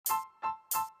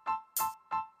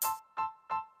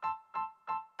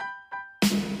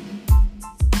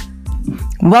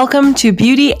Welcome to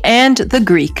Beauty and the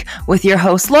Greek with your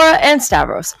hosts Laura and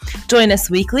Stavros. Join us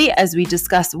weekly as we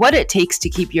discuss what it takes to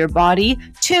keep your body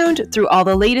tuned through all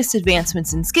the latest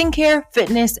advancements in skincare,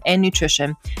 fitness, and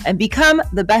nutrition, and become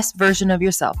the best version of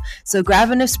yourself. So grab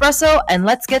an espresso and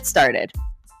let's get started.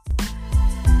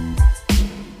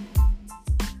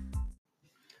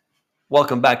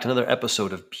 Welcome back to another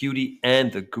episode of Beauty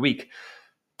and the Greek.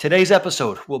 Today's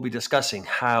episode, we'll be discussing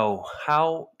how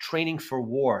training for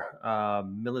war,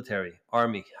 military,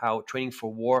 army, how training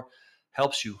for war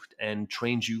helps you and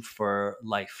trains you for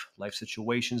life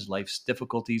situations, life's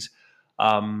difficulties,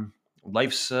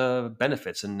 life's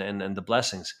benefits and the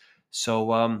blessings.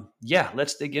 So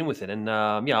let's dig in with it. And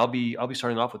I'll be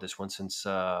starting off with this one since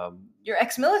You're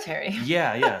ex-military.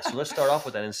 Yeah. So let's start off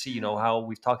with that and see, how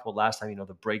we've talked about last time,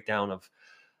 the breakdown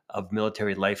of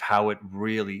military life, how it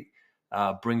really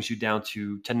brings you down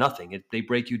to nothing. They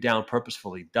break you down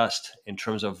purposefully, dust, in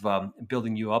terms of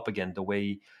building you up again the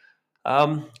way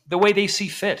they see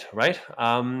fit, right?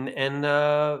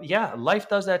 Life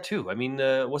does that too. I mean,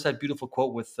 what's that beautiful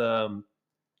quote with Stallone?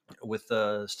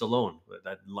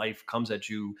 That life comes at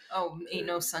you. Oh, ain't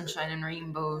no sunshine and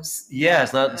rainbows. Yeah,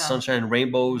 it's not sunshine and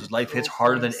rainbows. Life hits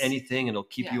harder than anything, and it'll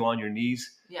keep you on your knees.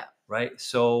 Yeah. Right.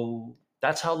 So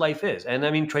that's how life is. And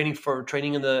I mean, training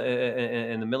in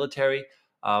the military,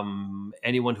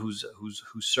 anyone who's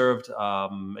served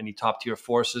any top tier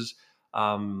forces,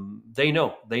 they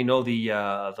know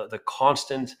the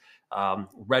constant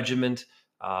regiment,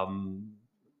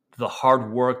 the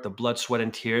hard work, the blood, sweat,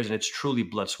 and tears, and it's truly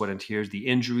blood, sweat, and tears. The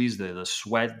injuries, the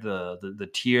sweat, the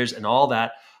tears, and all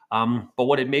that. But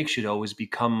what it makes you, though, is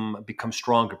become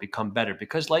stronger, become better,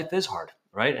 because life is hard,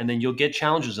 right? And then you'll get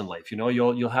challenges in life.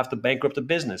 You'll have to bankrupt a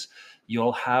business.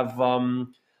 You'll have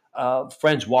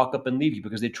friends walk up and leave you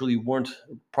because they truly weren't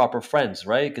proper friends,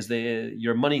 right? Because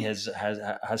your money has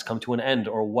come to an end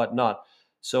or whatnot.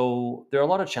 So there are a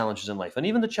lot of challenges in life, and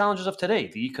even the challenges of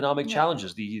today, the economic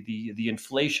challenges, the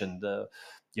inflation, the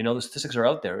statistics are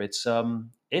out there. It's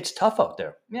tough out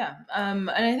there. Yeah. And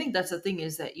I think that's the thing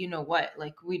is that,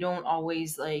 we don't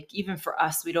always even for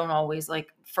us, we don't always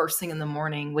first thing in the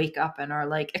morning, wake up and are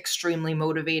extremely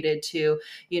motivated to,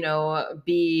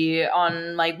 be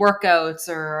on workouts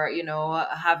or,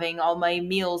 having all my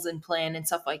meals in plan and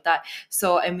stuff like that.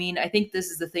 So, I mean, I think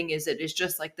this is the thing is it is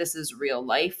just this is real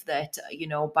life that,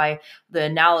 by the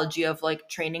analogy of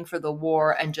training for the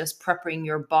war and just prepping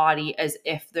your body as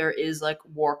if there is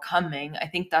war coming. I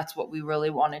think that's what we really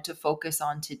wanted to focus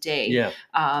on today. Yeah.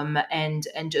 And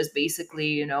just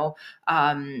basically,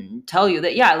 tell you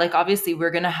that, obviously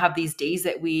we're going to have these days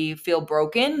that we feel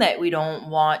broken, that we don't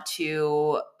want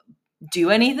to do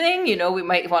anything, we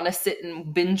might want to sit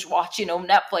and binge watch,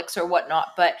 Netflix or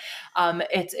whatnot. But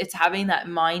it's having that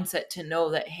mindset to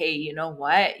know that, hey, you know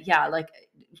what? Yeah.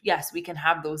 Yes, we can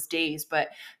have those days, but,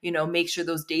 make sure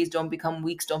those days don't become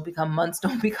weeks, don't become months,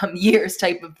 don't become years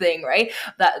type of thing. Right.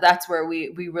 That's where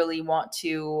we really want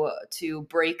to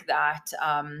break that,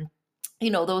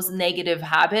 those negative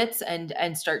habits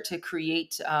and start to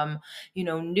create,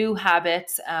 new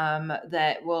habits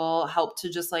that will help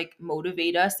to just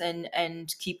motivate us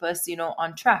and keep us,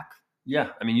 on track. Yeah.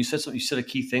 I mean, you said a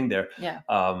key thing there. Yeah.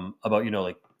 About,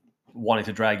 wanting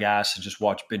to drag ass and just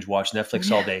binge watch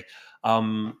Netflix all day. I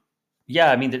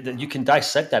mean, you can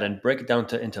dissect that and break it down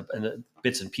into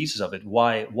bits and pieces of it.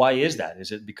 Why is that?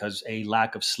 Is it because a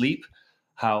lack of sleep?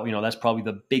 How, that's probably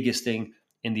the biggest thing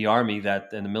in the army,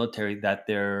 that in the military, that's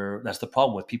the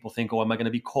problem with. People think, oh, am I going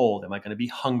to be cold? Am I going to be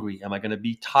hungry? Am I going to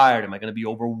be tired? Am I going to be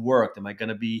overworked? Am I going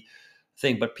to be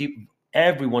But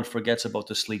everyone forgets about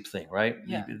the sleep thing, right?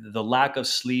 Yeah. The lack of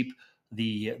sleep,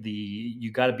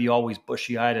 you got to be always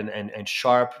bushy-eyed and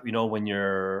sharp, when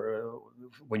you're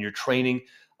training,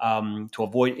 to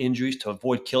avoid injuries, to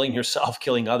avoid killing yourself,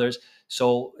 killing others.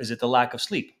 So is it the lack of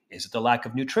sleep? Is it the lack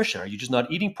of nutrition? Are you just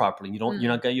not eating properly? You're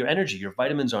not getting your energy, your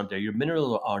vitamins aren't there, your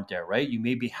minerals aren't there, right? You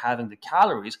may be having the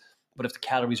calories, but if the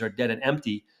calories are dead and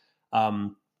empty,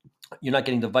 you're not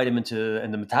getting the vitamin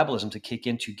and the metabolism to kick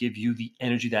in to give you the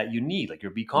energy that you need, like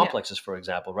your B complexes, for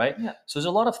example, right? Yeah. So there's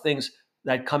a lot of things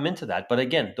that come into that. But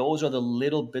again, those are the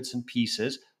little bits and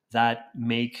pieces that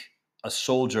make a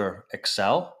soldier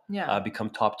excel,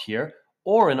 become top tier,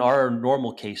 or in our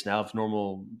normal case now of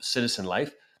normal citizen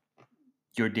life,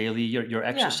 your daily, your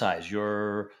exercise,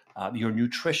 your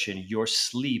nutrition, your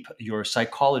sleep, your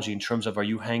psychology, in terms of, are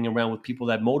you hanging around with people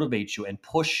that motivate you and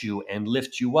push you and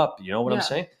lift you up? You know what I'm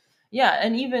saying? Yeah.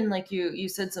 And even you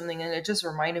said something, and it just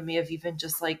reminded me of even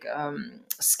just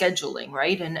scheduling,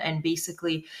 right? And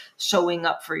basically showing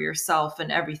up for yourself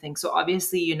and everything. So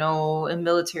obviously, in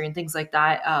military and things like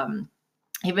that,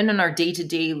 even in our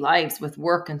day-to-day lives with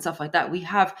work and stuff like that, we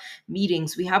have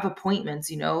meetings, we have appointments,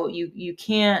 you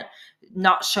can't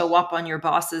not show up on your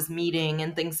boss's meeting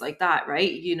and things like that,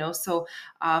 right? So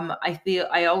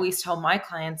I always tell my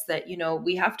clients that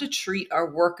we have to treat our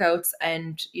workouts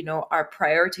and our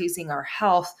prioritizing our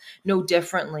health no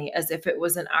differently as if it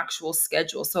was an actual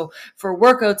schedule. So for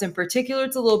workouts in particular,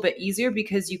 it's a little bit easier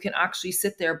because you can actually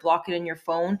sit there, block it in your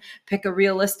phone, pick a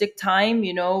realistic time,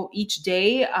 each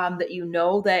day, that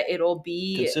that it'll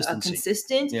be Consistency.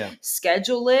 consistent, Yeah.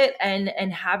 schedule it and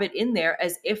have it in there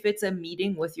as if it's a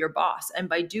meeting with your boss. And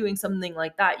by doing something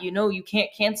like that, you can't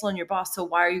cancel on your boss. So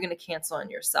why are you going to cancel on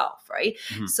yourself? Right.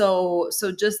 Mhm. So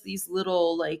just these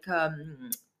little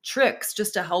tricks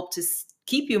just to help to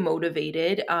keep you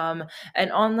motivated,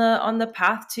 and on the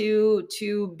path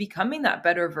to becoming that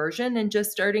better version and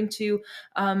just starting to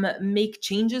make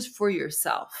changes for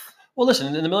yourself. Well,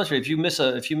 listen, in the military, if you miss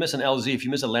an LZ, if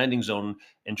you miss a landing zone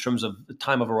in terms of the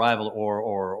time of arrival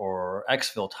or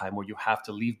exfil time, where you have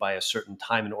to leave by a certain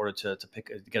time in order to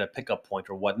get a pickup point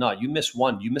or whatnot, you miss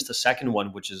one, you missed the second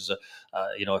one, which is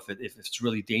if it's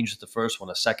really dangerous, the first one,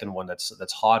 a second one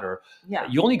that's hotter, Yeah.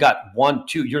 you only got one,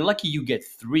 two. You're lucky you get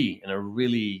three in a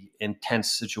really intense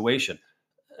situation.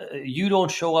 You don't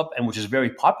show up, and which is very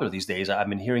popular these days. I've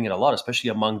been hearing it a lot, especially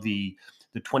among the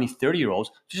 20, 30-year-olds.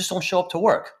 They just don't show up to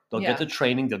work. They'll Yeah. get the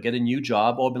training, they'll get a new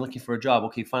job. Oh, I've been looking for a job.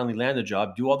 Okay, finally land a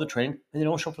job, do all the training, and they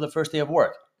don't show up for the first day of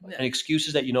work. Yeah. And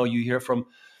excuses that you hear from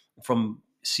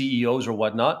CEOs or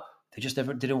whatnot, they just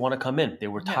never didn't want to come in. They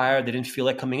were Yeah. tired. They didn't feel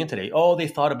like coming in today. Oh, they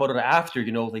thought about it after,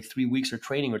 like 3 weeks of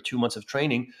training or 2 months of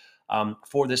training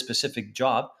for this specific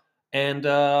job. And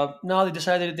now they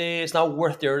decided it's not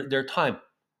worth their time.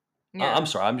 Yeah. I'm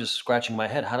sorry, I'm just scratching my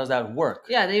head. How does that work?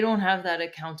 Yeah, they don't have that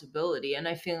accountability, and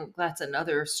I feel that's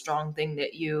another strong thing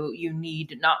that you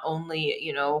need, not only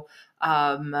in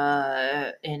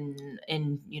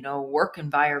work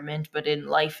environment, but in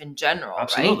life in general, right?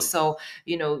 Absolutely. So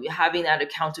having that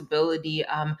accountability,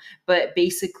 but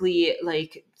basically,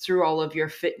 like, through all of your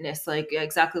fitness, like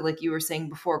exactly like you were saying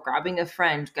before, grabbing a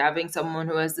friend, grabbing someone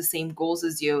who has the same goals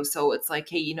as you. So it's like,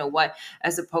 hey, you know what,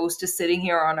 as opposed to sitting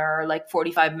here on our like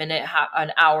 45-minute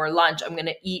an hour lunch, I'm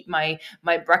gonna eat my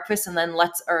breakfast and then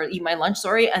or eat my lunch,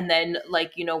 sorry, and then,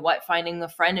 like, finding a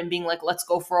friend and being like, let's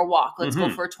go for a walk, let's go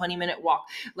Mhm. for a 20-minute walk,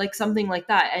 like something like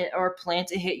that, or plan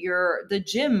to hit the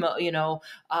gym,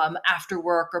 after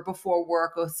work or before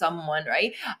work with someone,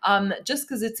 right? Just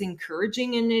because it's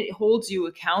encouraging and it holds you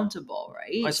accountable,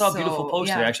 I right? saw a beautiful So post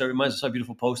today. yeah. Actually, it reminds me, I saw a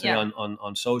beautiful post today Yeah.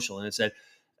 on social, and it said,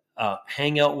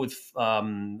 hang out with,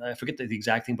 I forget the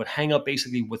exact thing, but hang out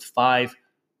basically with five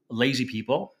lazy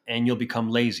people and you'll become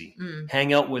lazy. Mm.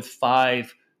 Hang out with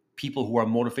five people who are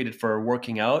motivated for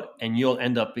working out and you'll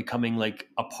end up becoming like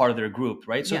a part of their group,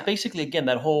 right? So Yeah. basically, again,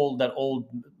 that old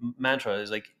mantra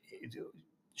is like,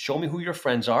 show me who your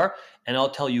friends are and I'll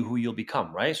tell you who you'll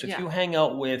become, right? So if Yeah. you hang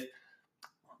out with,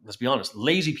 let's be honest,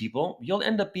 lazy people, you'll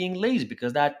end up being lazy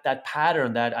because that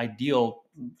pattern, that ideal,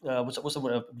 what's the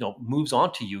word, moves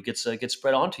onto you, gets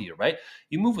spread onto you, right?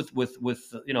 You move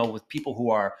with people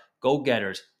who are go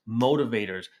getters,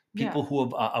 motivators, Yeah. people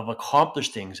who have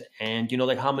accomplished things, and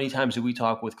like how many times do we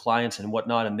talk with clients and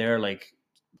whatnot, and they're like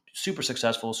super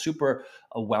successful, super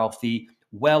wealthy,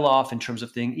 well off in terms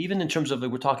of thing, even in terms of,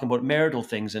 like, we're talking about marital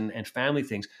things and family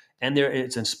things, and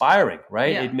it's inspiring,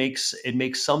 right? Yeah. It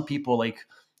makes some people, like,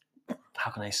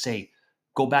 how can I say,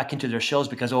 go back into their shells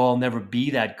because, oh, I'll never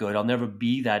be that good. I'll never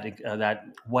be that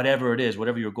whatever it is,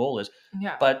 whatever your goal is.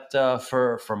 Yeah. But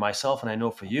for myself, and I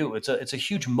know for you, it's a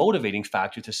huge motivating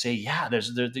factor to say, yeah,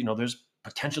 there's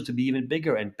potential to be even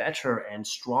bigger and better and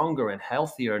stronger and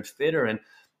healthier and fitter and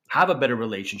have a better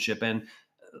relationship and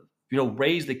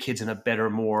raise the kids in a better,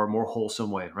 more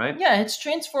wholesome way, right? Yeah, it's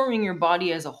transforming your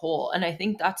body as a whole. And I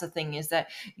think that's the thing, is that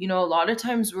a lot of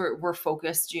times we're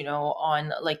focused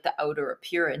on like the outer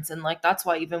appearance, and like that's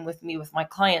why even with me, with my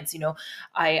clients,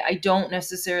 I don't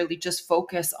necessarily just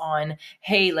focus on,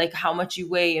 hey, like how much you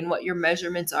weigh and what your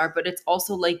measurements are, but it's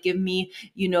also like, give me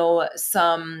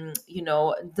some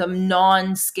the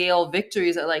non-scale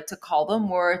victories, I like to call them,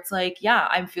 where it's like, yeah,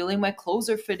 I'm feeling my clothes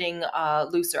are fitting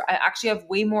looser, I actually have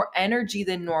way more energy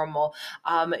than normal,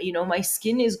 my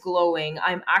skin is glowing,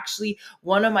 I'm actually,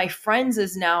 one of my friends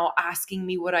is now asking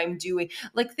me what I'm doing,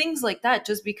 like things like that,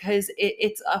 just because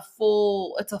it's a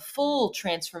full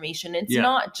transformation. It's Yeah.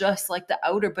 not just like the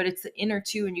outer, but it's the inner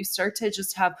too, and you start to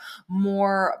just have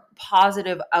more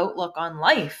positive outlook on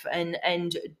life, and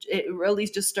it really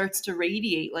just starts to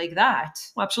radiate like that.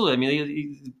 Well, absolutely. I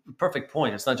mean, perfect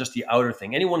point. It's not just the outer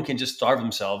thing. Anyone can just starve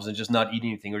themselves and just not eat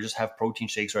anything, or just have protein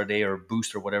shakes or a day or a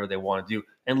boost or whatever they want to do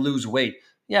and lose weight.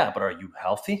 Yeah, but are you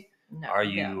healthy? No,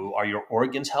 no. Are your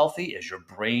organs healthy? Is your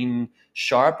brain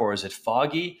sharp or is it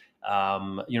foggy? You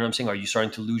know what I'm saying? Are you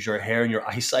starting to lose your hair and your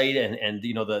eyesight and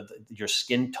your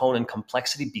skin tone and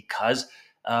complexity because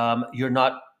you're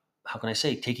not, how can I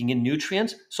say, taking in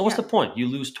nutrients? So what's Yeah. the point? You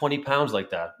lose 20 pounds like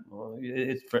that. Well,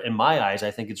 in my eyes,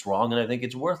 I think it's wrong and I think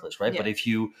it's worthless, right? But Yeah. if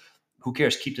you, who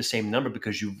cares? Keep the same number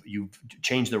because you've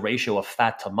changed the ratio of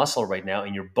fat to muscle right now,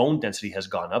 and your bone density has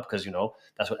gone up because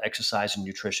that's what exercise and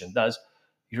nutrition does.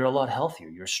 You're a lot healthier.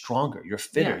 You're stronger. You're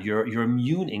fitter. Yeah. Your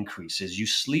immune increases. You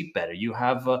sleep better. You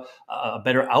have a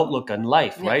better outlook on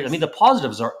life, right? I mean, Yes. the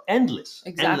positives are endless,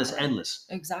 endless, Exactly. endless.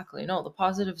 Exactly. No, the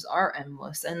positives are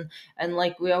endless. And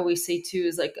like we always say too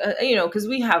is like cuz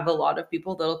we have a lot of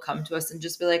people that'll come to us and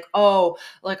just be like, "Oh,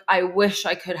 like I wish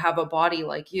I could have a body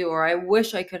like you, or I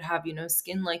wish I could have,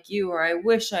 skin like you, or I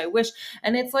wish."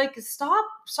 And it's like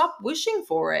stop wishing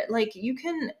for it. Like you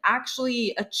can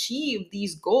actually achieve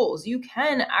these goals. You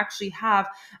can actually have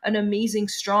an amazing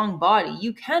strong body.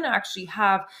 You can actually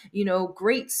have,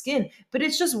 great skin, but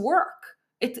it's just work.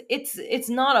 It's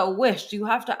not a wish. You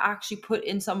have to actually put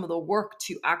in some of the work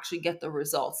to actually get the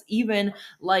results. Even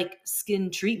like skin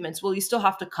treatments, well, you still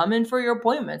have to come in for your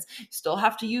appointments. You still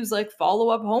have to use like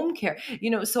follow-up home care.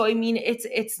 So I mean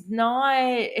it's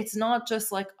not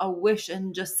just like a wish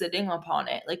and just sitting upon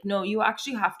it. Like no, you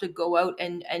actually have to go out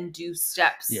and do Yeah,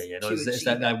 steps yeah. No, to it's that, achieve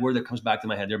it. that word that comes back to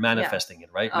my head. They're Yeah. manifesting it,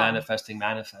 right? Um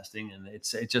Manifesting, and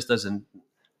it just doesn't.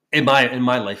 In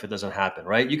my life, it doesn't happen,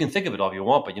 right? You can think of it all you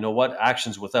want, but you know what?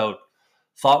 Actions without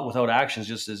thought, without actions,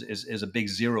 just is a big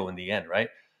zero in the end, right?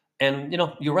 And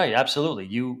you're right, absolutely.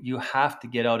 You have to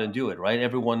get out and do it, right?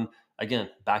 Everyone, again,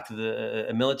 back to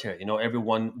the military.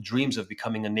 Everyone dreams of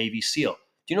becoming a Navy SEAL.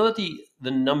 Do you know that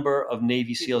the number of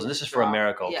Navy SEALs, People and this is for drop.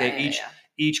 America, Yeah, okay? yeah, Each yeah.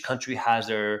 each country has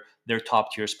their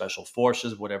top tier special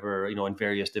forces, whatever, in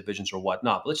various divisions or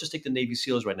whatnot. But let's just take the Navy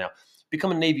SEALs right now.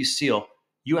 Become a Navy SEAL,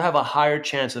 you have a higher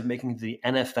chance of making it to the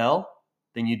NFL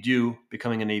than you do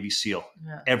becoming a Navy SEAL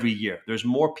Yeah. every year. There's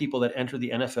more people that enter the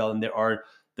NFL than there are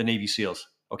the Navy SEALs.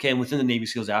 Okay, and within the Navy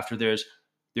SEALs, after there's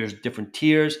different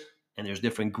tiers and there's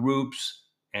different groups,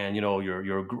 and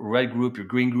your red group, your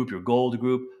green group, your gold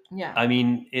group. Yeah. I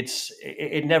mean,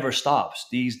 it never stops.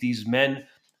 These men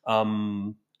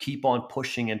keep on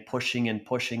pushing and pushing and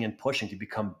pushing and pushing to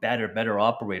become better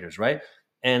operators, right?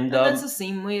 And And that's the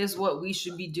same way as what we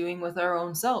should be doing with our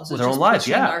own selves. with It's our own just lives,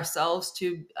 pushing yeah. ourselves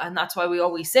to, and that's why we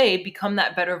always say, become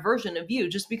that better version of you.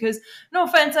 Just because, no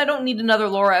offense, I don't need another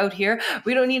Laura out here.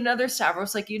 We don't need another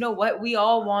Stavros. Like, you know what? We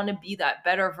all want to be that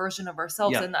better version of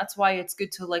ourselves. Yeah. And that's why it's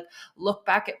good to like look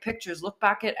back at pictures, look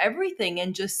back at everything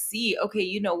and just see, okay,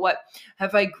 you know what?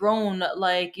 Have I grown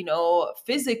like,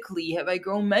 physically? Have I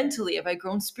grown mentally? Have I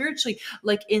grown spiritually?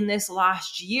 Like in this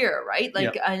last year, right?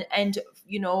 Yeah. Like, and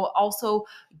also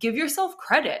give yourself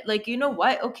credit. Like, you know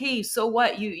what? Okay, so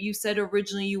what? You said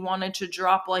originally you wanted to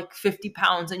drop like 50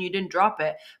 pounds and you didn't drop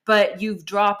it, but you've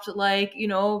dropped like,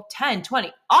 10,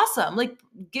 20. Awesome. Like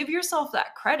give yourself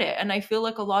that credit. And I feel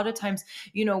like a lot of times,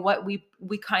 what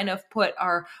we kind of put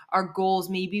our goals,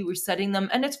 maybe we're setting them,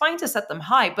 and it's fine to set them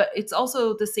high, but it's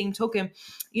also the same token,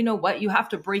 you have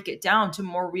to break it down to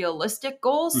more realistic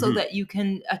goals so Mhm. that you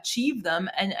can achieve them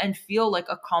and feel like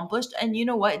accomplished. And you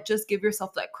know what? Just give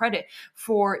yourself that credit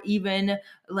for even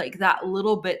like that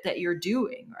little bit that you're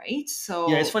doing, right? Yeah, it's So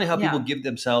funny how people yeah. give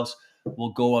themselves,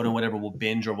 will go out and whatever, will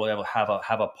binge or whatever, have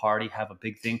a party, have a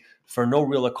big thing for no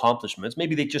real accomplishments.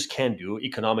 Maybe they just can do it.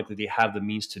 Economically, they have the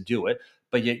means to do it.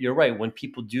 But yet, you're right. When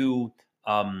people do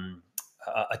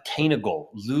attain a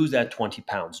goal, lose that 20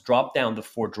 pounds, drop down to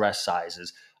 4 dress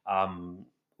sizes,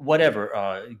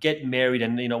 whatever, get married,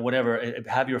 and whatever,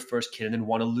 have your first kid, and then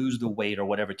want to lose the weight or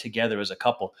whatever together as a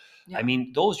couple. I Yeah.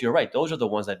 mean, those, you're right. Those are the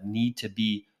ones that need to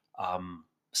be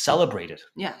celebrated,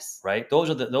 Yes. right? Those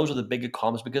are the big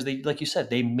accomplishments because they, like you said,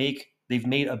 they've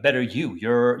made a better you.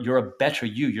 You're a better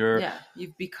you. You're Yeah,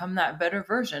 you've become that better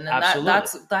version, and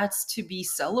absolutely, that's to be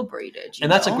celebrated, and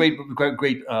that's a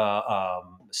great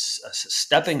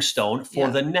stepping stone for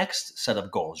Yeah. the next set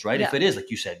of goals, right? If Yeah. it is like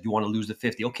you said, you want to lose the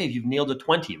 50, okay, you've nailed the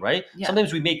 20, right? Yeah.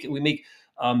 Sometimes we make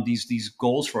these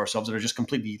goals for ourselves that are just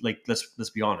completely, like, let's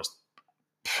be honest,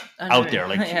 out there,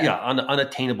 like, Yeah. yeah,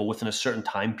 unattainable within a certain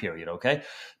time period, okay?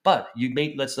 But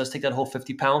let's take that whole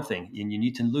 50-pound thing, and you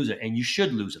need to lose it, and you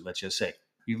should lose it. Let's just say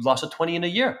you've lost a 20 in a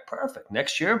year, perfect.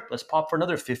 Next year, let's pop for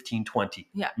another 15, 20,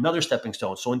 Yeah. another stepping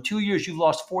stone. So in 2 years, you've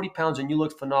lost 40 pounds and you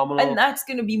look And phenomenal. that's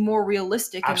going to be more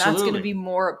realistic, and that's going to Absolutely. be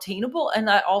more obtainable, and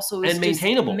that also is And just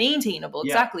maintainable. maintainable.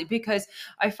 Yeah. Exactly, because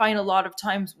I find a lot of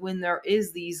times when there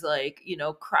is these like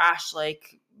crash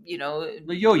like The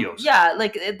yo-yos. yeah,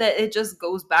 like that it just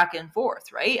goes back and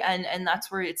forth, right? And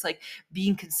that's where it's like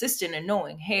being consistent and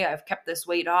knowing, hey, I've kept this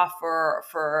weight off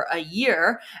for a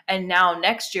year, and now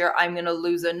next year I'm going to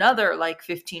lose another like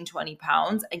 15-20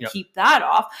 pounds and Yep. keep that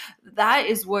off. That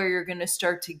is where you're going to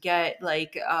start to get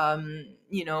like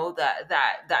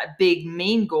that big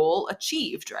main goal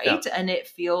achieved, Yeah. right? And it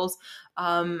feels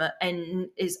and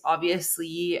is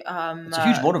obviously It's a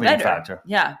huge motivating better. factor.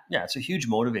 Yeah. Yeah, it's a huge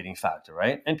motivating factor,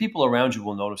 right? And people around you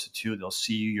will notice it too. They'll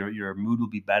see you, your mood will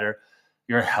be better.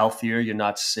 You're healthier. You're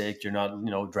not sick. You're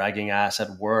not, dragging ass at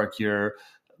work. You're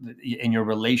in your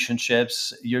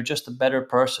relationships. You're just a better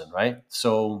person, right?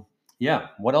 So, yeah.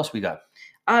 What else we got?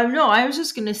 No, I was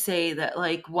just gonna say that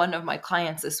like one of my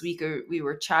clients this week, we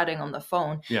were chatting on the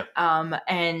phone, Yeah.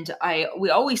 and we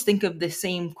always think of the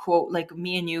same quote, like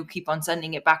me and you keep on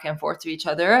sending it back and forth to each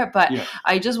other. But Yeah.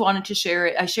 I just wanted to share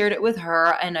it. I shared it with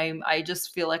her, and I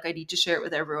just feel like I need to share it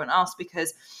with everyone else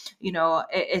because,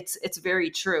 it's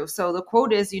very true. So the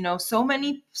quote is, so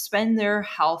many spend their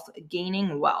health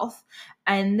gaining wealth,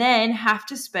 and then have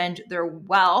to spend their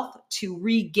wealth to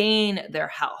regain their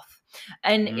health.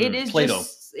 And it is Plato.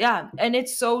 just, yeah, and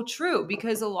it's so true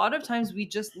because a lot of times we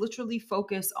just literally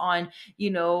focus on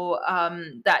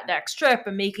that next trip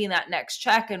and making that next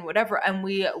check and whatever, and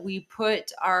we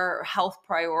put our health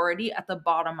priority at the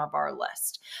bottom of our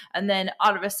list. And then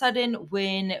all of a sudden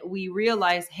when we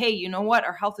realize, hey, you know what,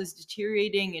 our health is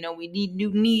deteriorating, we need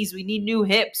new knees, we need new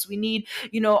hips, we need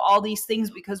all these things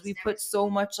because we put so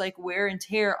much like wear and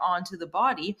tear onto the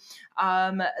body,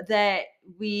 that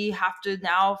we have to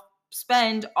now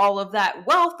spend all of that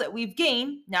wealth that we've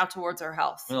gained now towards our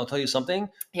health. And I'll tell you something,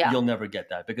 Yeah. you'll never get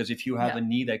that, because if you have Yeah. a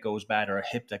knee that goes bad or a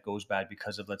hip that goes bad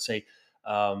because of, let's say,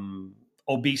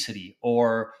 obesity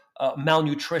or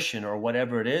malnutrition or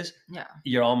whatever it is, Yeah.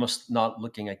 you're almost not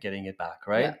looking at getting it back,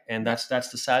 right? Yeah. And that's the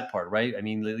sad part, right? I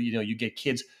mean, you get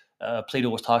kids. Plato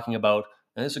was talking about,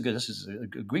 and this is a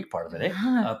Greek part of it.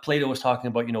 Plato was talking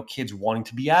about kids wanting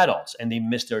to be adults and they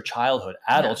miss their childhood.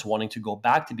 Adults wanting to go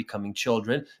back to becoming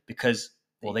children because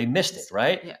they missed it,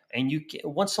 right? Yeah. And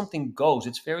once something goes,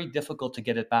 it's very difficult to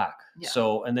get it back. Yeah.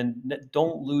 So, and then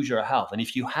don't lose your health. And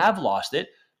if you have lost it,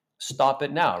 stop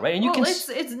it now, right? And you well,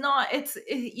 can. it's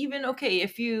even okay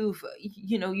if you've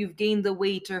gained the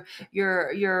weight, or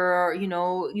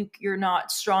you're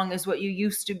not strong as what you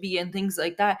used to be and things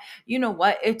like that. You know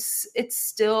what? It's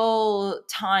still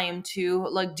time to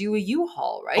like do a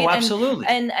U-Haul, right? Oh, absolutely.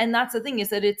 And that's the thing, is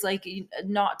that it's like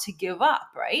not to give up,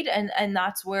 right? And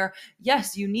that's where,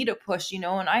 yes, you need a push, and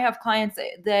I have clients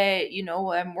that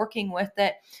I'm working with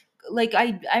that, like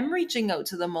I'm reaching out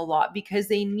to them a lot because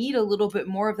they need a little bit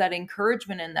more of that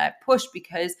encouragement and that push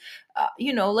because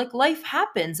like life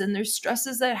happens and there's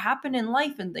stresses that happen in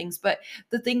life and things. But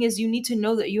the thing is, you need to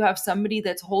know that you have somebody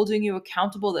that's holding you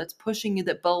accountable, that's pushing you,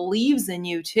 that believes in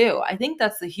you too. I think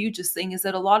that's the hugest thing, is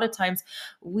that a lot of times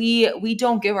we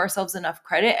don't give ourselves enough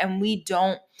credit, and we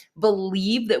don't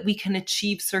believe that we can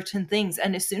achieve certain things.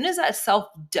 And as soon as that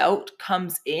self-doubt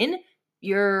comes in,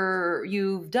 you're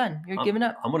giving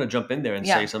up. I'm going to jump in there and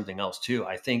Yeah. say something else too.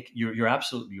 I think you're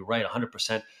absolutely right,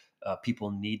 100%.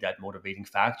 People need that motivating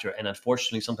factor, and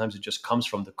unfortunately, sometimes it just comes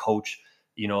from the coach,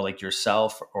 like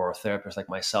yourself or a therapist like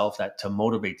myself, that to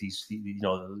motivate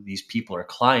these people or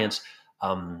clients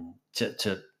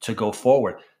to go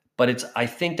forward. But I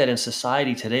think that in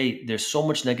society today, there's so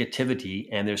much negativity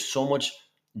and there's so much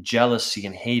jealousy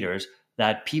and haters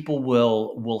that people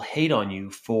will hate on you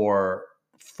for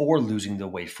losing the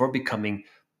weight, for becoming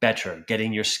better,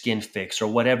 getting your skin fixed or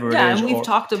whatever it is. And we've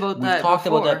talked about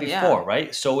that before. Yeah.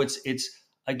 Right? So it's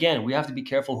again, we have to be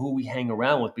careful who we hang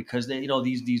around with, because they,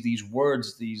 these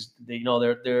words,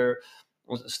 they're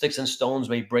sticks and stones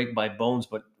may break my bones,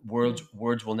 but words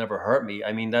will never hurt me.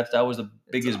 I mean, that was the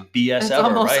biggest BS It's ever,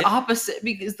 almost right? opposite,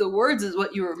 because the words is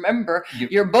what you remember.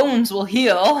 Your bones will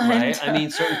heal. Right. And, I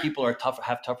mean, certain people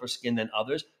have tougher skin than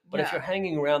others. But if Yeah. you're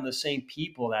hanging around the same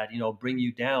people that bring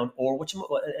you down, or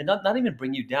and not even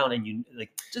bring you down, and you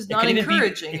like just it not could even be,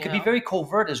 encouraging. it could be very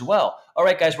covert as well. All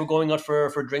right, guys, we're going out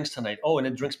for drinks tonight. Oh, and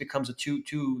then drinks becomes a two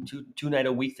night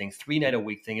a week thing, 3 night a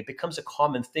week thing. It becomes a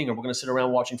common thing. Or we're going to sit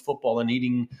around watching football and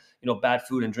eating bad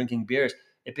food and drinking beers.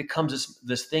 It becomes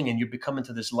this thing, and you become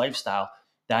into this lifestyle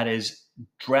that is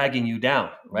dragging you down,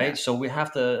 right? Yeah. So we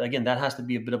have to, again, that has to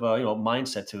be a bit of a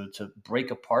mindset to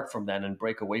break apart from that and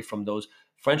break away from those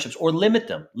friendships, or limit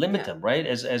them, right?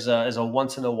 As a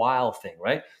once in a while thing,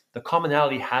 right? The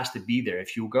commonality has to be there.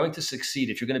 If you're going to succeed,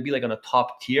 if you're going to be like on a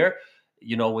top tier,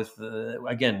 with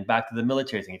again, back to the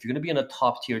military thing, if you're going to be on a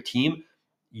top tier team,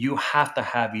 you have to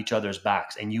have each other's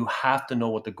backs, and you have to know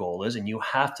what the goal is, and you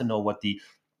have to know what the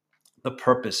the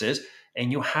purpose is,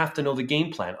 and you have to know the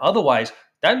game plan. Otherwise,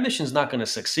 that mission's not going to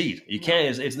succeed. You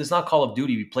can't. It's not Call of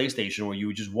Duty PlayStation where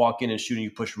you just walk in and shoot and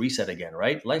you push reset again,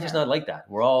 right? Life is not like that.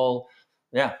 We're all,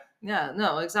 yeah. Yeah,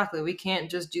 no, exactly. We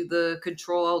can't just do the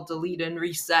Control Alt Delete and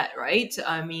reset, right?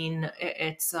 I mean,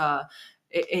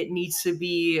 it needs to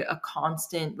be a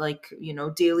constant, like,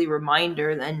 daily reminder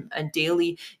and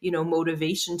daily,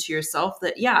 motivation to yourself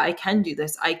that, yeah, I can do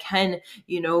this. I can,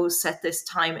 set this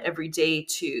time every day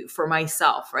for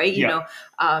myself, right?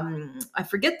 I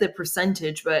forget the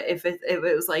percentage, but if it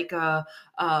was like 30%,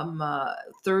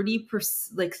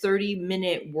 like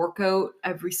 30-minute workout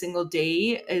every single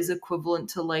day is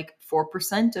equivalent to like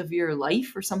 4% of your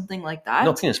life or something like that.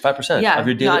 No, it's 5% of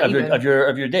your daily, of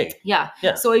your day. Yeah.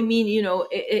 So I mean,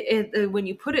 when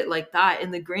you put it like that, in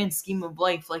the grand scheme of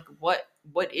life, like what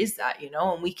is that,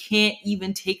 and we can't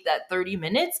even take that 30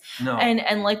 minutes. No.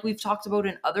 And like we've talked about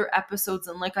in other episodes,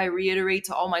 and like I reiterate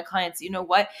to all my clients, you know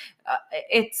what,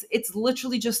 it's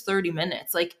literally just 30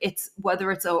 minutes. Like, it's whether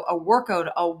it's a workout,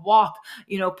 a walk,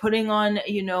 putting on,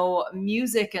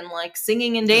 music and like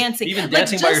singing and dancing, even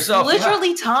dancing by yourself,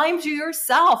 literally time to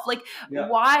yourself. Like,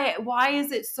 why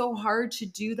is it so hard to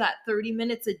do that 30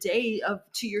 minutes a day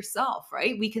to yourself,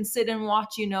 right? We can sit and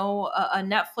watch, a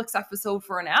Netflix episode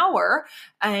for an hour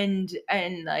and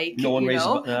like, no one raises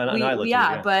an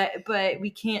eyelid. But we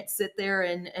can't sit there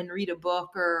and read a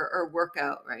book or work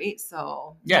out, right?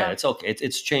 So it's okay.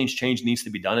 It's change needs to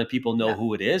be done, and people know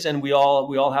who it is, and we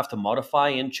all have to modify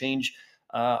and change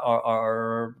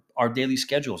our daily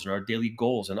schedules and our daily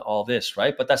goals and all this,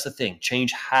 right? But that's the thing,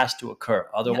 change has to occur.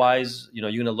 Otherwise,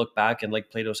 you're going to look back, and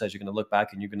like Plato says, you're going to look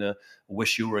back and you're going to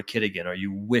wish you were a kid again, or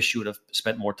you wish you would have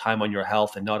spent more time on your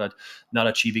health and not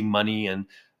achieving money and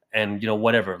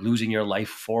whatever, losing your life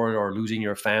for it, or losing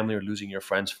your family, or losing your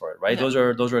friends for it, right? Those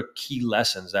are key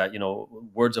lessons that,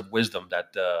 words of wisdom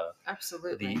that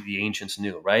absolutely the ancients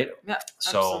knew, right? Yeah.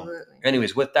 So absolutely.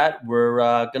 Anyways, with that, we're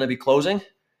going to be closing.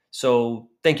 So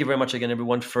thank you very much again,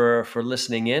 everyone, for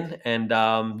listening in, and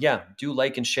do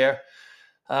like and share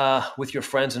with your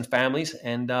friends and families,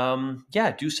 and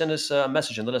do send us a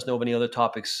message and let us know of any other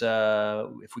topics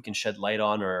if we can shed light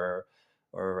on or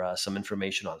some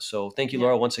information on. So thank you,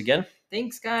 Laura, once again.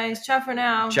 Thanks, guys. Ciao for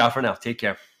now. Ciao for now. Take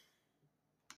care.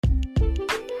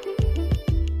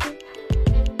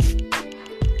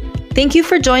 Thank you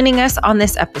for joining us on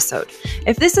this episode.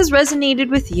 If this has resonated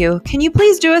with you, can you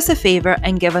please do us a favor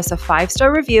and give us a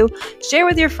 5-star review, share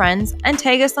with your friends, and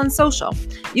tag us on social.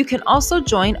 You can also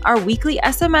join our weekly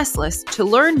SMS list to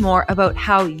learn more about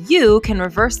how you can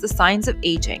reverse the signs of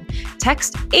aging.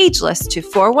 Text AGELESS to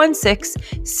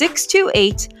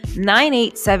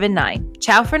 416-628-9879.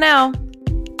 Ciao for now.